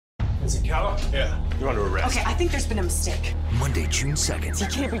Vincent Calla? Yeah. You're under arrest. Okay, I think there's been a mistake. Monday, June 2nd. He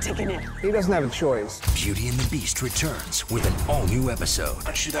can't be taken in. He doesn't have a choice. Beauty and the Beast returns with an all-new episode.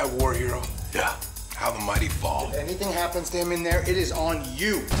 Aren't you that war hero? Yeah. How the mighty fall. If anything happens to him in there, it is on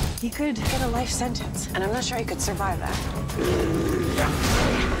you. He could get a life sentence, and I'm not sure he could survive that.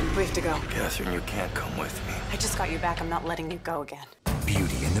 We have to go. Catherine, you can't come with me. I just got you back. I'm not letting you go again.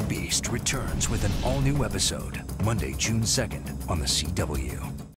 Beauty and the Beast returns with an all-new episode. Monday, June 2nd on the CW.